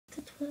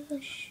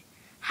push.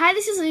 Hi,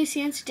 this is Lucy,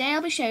 and today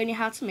I'll be showing you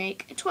how to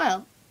make a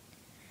twirl.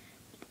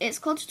 It's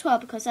called a twirl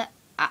because at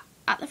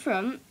the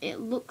front it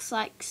looks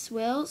like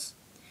swirls,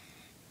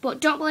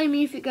 but don't blame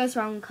me if it goes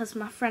wrong because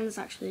my friend's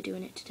actually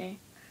doing it today.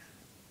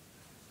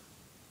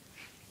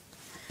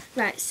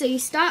 Right, so you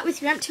start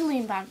with your empty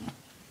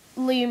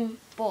loom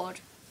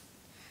board,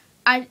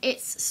 and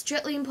it's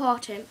strictly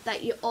important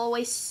that you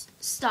always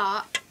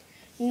start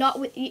not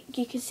with,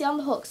 you can see on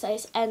the hooks that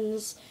it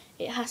ends,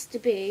 it has to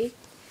be,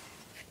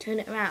 turn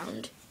it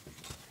around,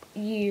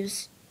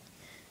 use.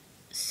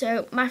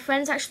 So my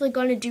friend's actually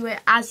going to do it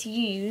as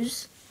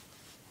use,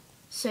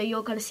 so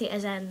you're going to see it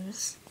as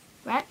ends,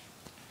 right?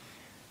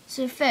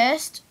 So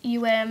first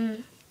you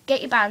get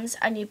your bands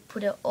and you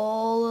put it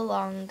all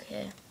along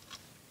here.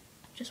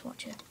 Just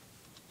watch it.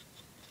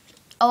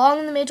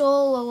 Along the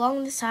middle,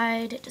 along the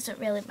side, it doesn't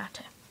really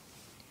matter.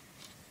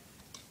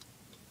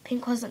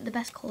 Pink wasn't the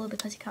best colour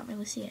because you can't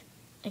really see it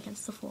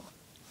against the floor.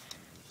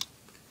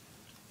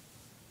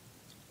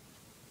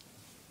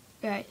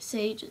 Right, so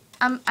you just,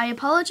 I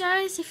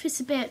apologise if it's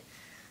a bit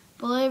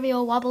blurry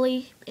or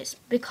wobbly. It's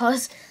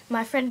because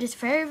my friend is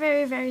very,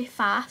 very, very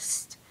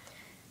fast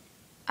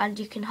and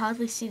you can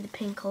hardly see the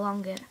pink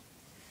along it.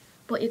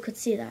 But you could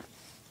see that.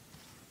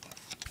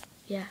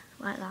 Yeah,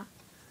 like that.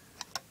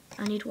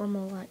 I need one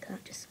more like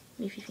that, just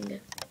move your finger.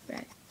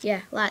 Right,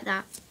 yeah, like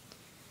that.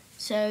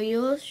 So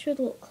yours should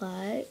look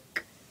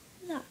like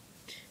that.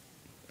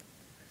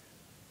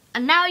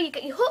 And now you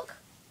get your hook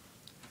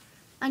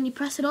and you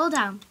press it all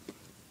down.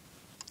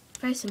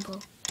 Very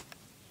simple.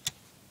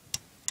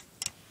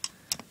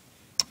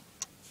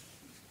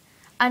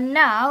 And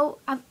now,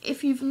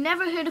 if you've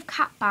never heard of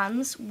cat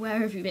bands, where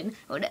have you been?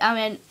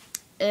 I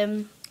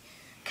mean,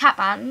 cat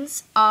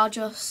bands are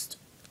just,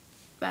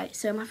 right,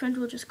 so my friend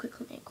will just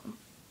quickly make one.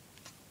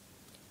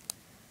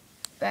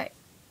 Right,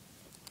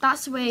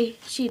 that's the way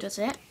she does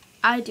it.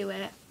 I do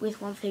it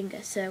with one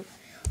finger, so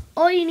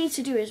all you need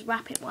to do is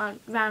wrap it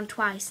round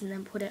twice and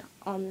then put it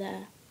on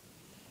there,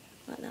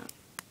 like that.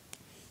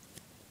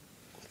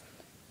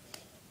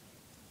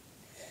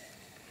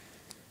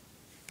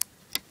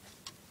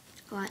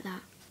 Like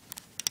that.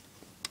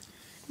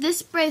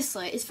 This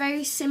bracelet is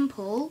very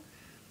simple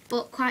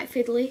but quite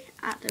fiddly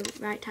at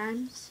the right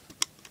times.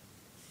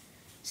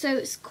 So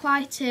it's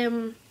quite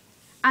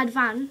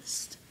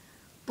advanced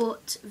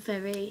but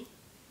very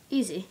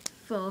easy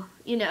for,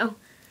 you know,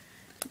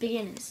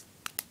 beginners.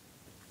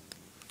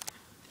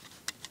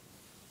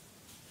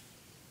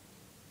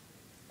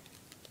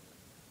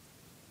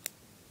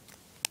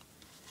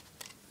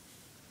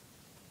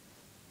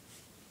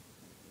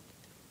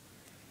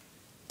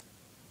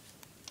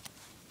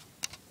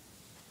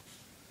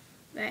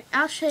 Right,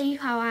 I'll show you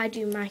how I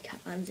do my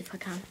cat bands if I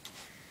can.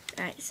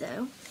 Right,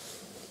 so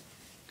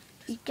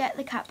you get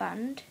the cat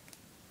band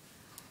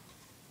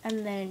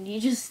and then you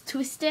just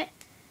twist it.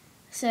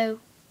 So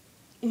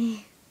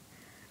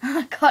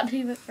I can't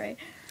do it for it.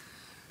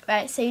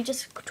 Right, so you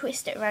just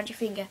twist it around your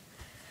finger.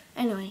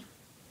 Anyway,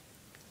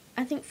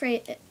 I think for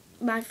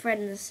my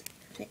friend's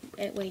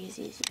way is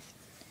easier.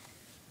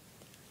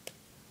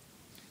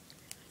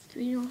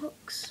 3 more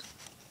hooks,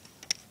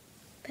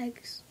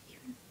 pegs.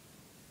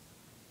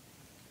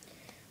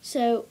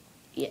 So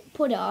you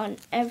put it on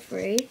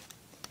every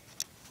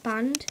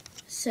band,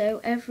 so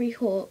every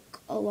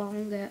hook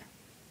along it.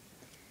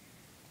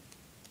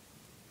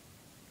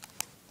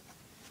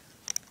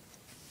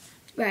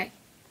 Right,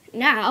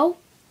 now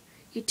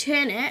you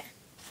turn it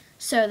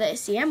so that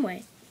it's the M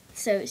way,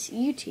 so it's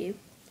U2.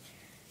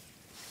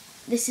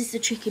 This is the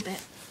tricky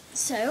bit.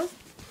 So,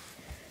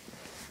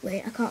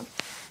 wait, I can't,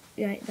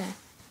 right there.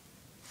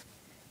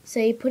 So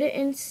you put it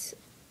in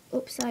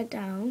upside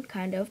down,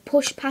 kind of,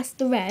 push past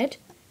the red,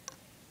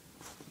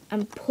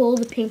 and pull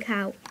the pink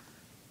out.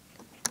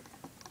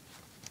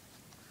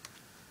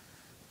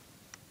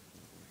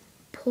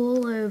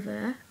 Pull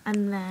over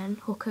and then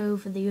hook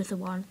over the other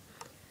one.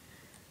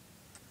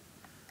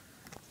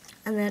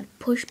 And then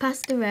push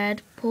past the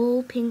red,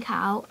 pull pink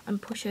out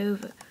and push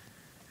over.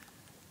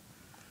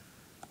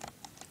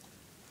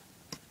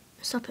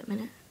 Stop it a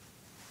minute.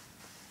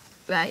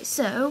 Right,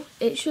 so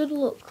it should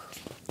look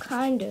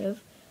kind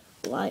of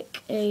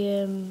like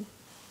a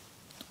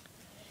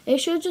it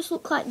should just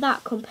look like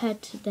that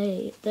compared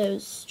to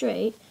those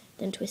straight,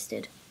 then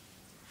twisted.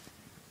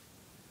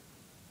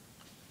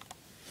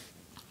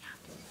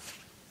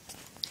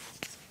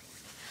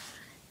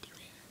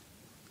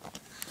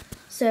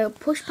 So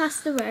push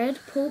past the red,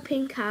 pull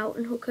pink out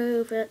and hook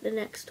over the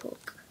next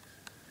hook.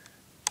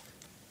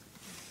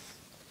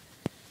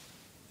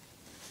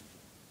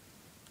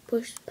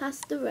 Push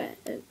past the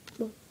red,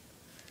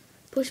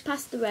 push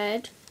past the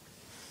red,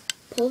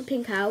 pull the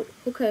pink out,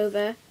 hook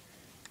over,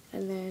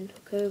 and then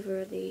hook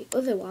over the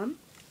other one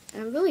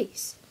and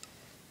release.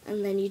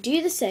 And then you do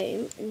the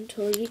same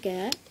until you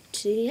get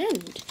to the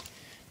end.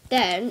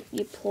 Then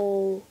you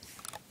pull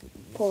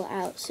it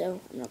out,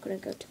 so I'm not going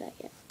to go to that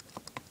yet,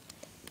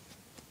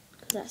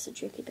 because that's a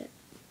tricky bit.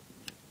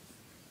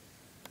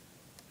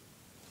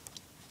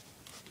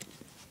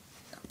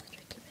 Not the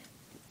tricky bit.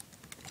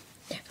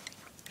 Definitely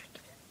not the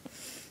tricky bit.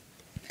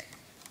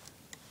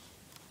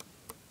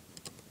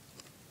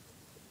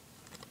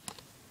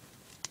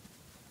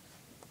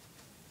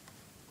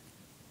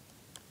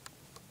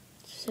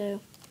 So,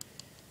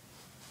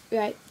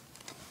 right,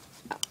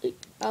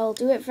 I'll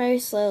do it very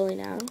slowly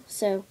now.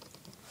 So,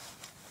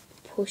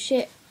 push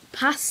it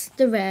past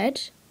the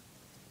red,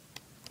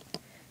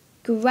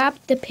 grab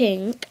the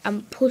pink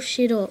and push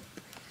it up,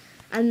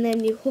 and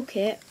then you hook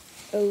it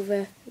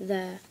over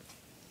there.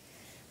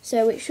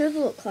 So it should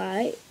look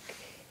like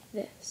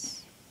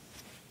this.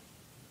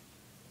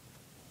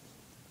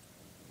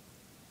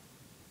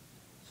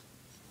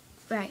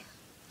 Right.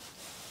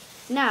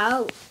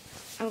 Now,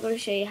 I'm going to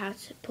show you how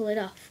to pull it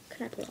off.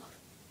 Can I pull it off?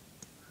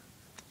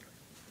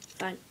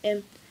 Fine.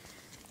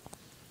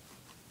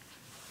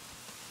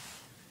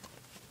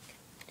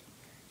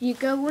 You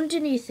go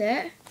underneath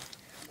it,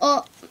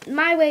 or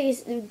my way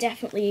is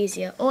definitely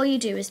easier. All you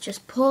do is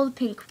just pull the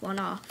pink one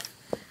off,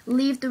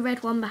 leave the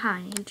red one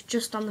behind,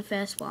 just on the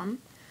first one,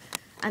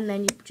 and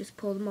then you just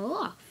pull them all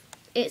off.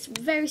 It's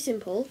very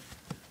simple.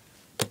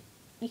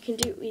 You can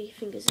do it with your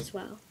fingers as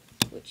well,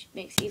 which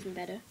makes it even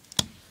better.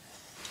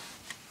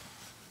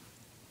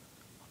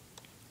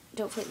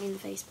 Don't flip me in the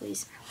face,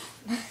 please.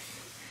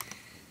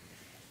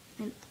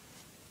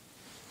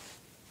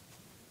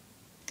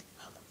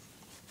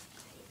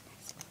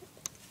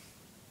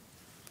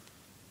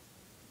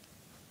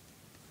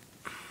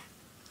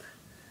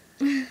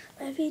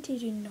 Whatever you do,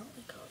 do not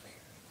let go of it.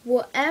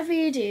 Whatever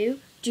you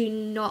do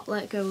not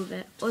let go of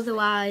it.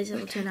 Otherwise,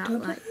 it'll turn out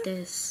like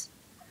this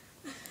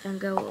and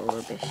go all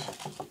rubbish.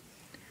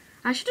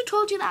 I should have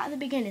told you that at the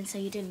beginning, so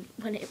you didn't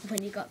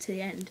when you got to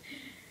the end.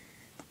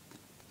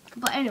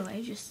 But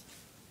anyway, just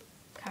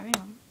carry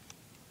on.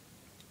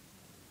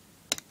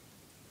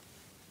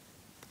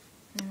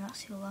 And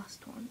that's your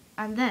last one.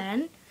 And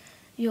then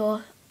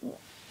your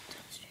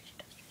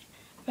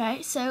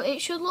right. So it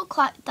should look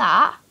like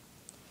that.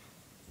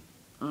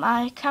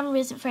 My camera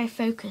isn't very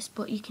focused,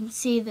 but you can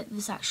see that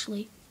there's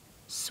actually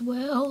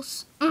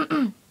swirls.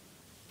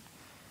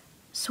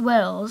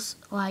 Swirls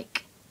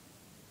like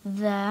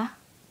there.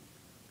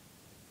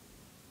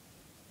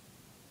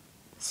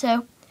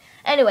 So,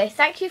 anyway,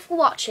 thank you for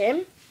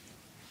watching.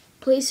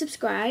 Please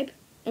subscribe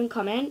and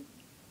comment.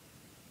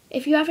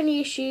 If you have any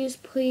issues,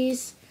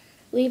 please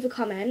leave a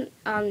comment.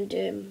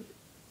 And,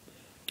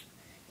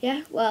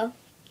 yeah, well,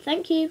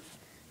 thank you.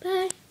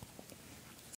 Bye.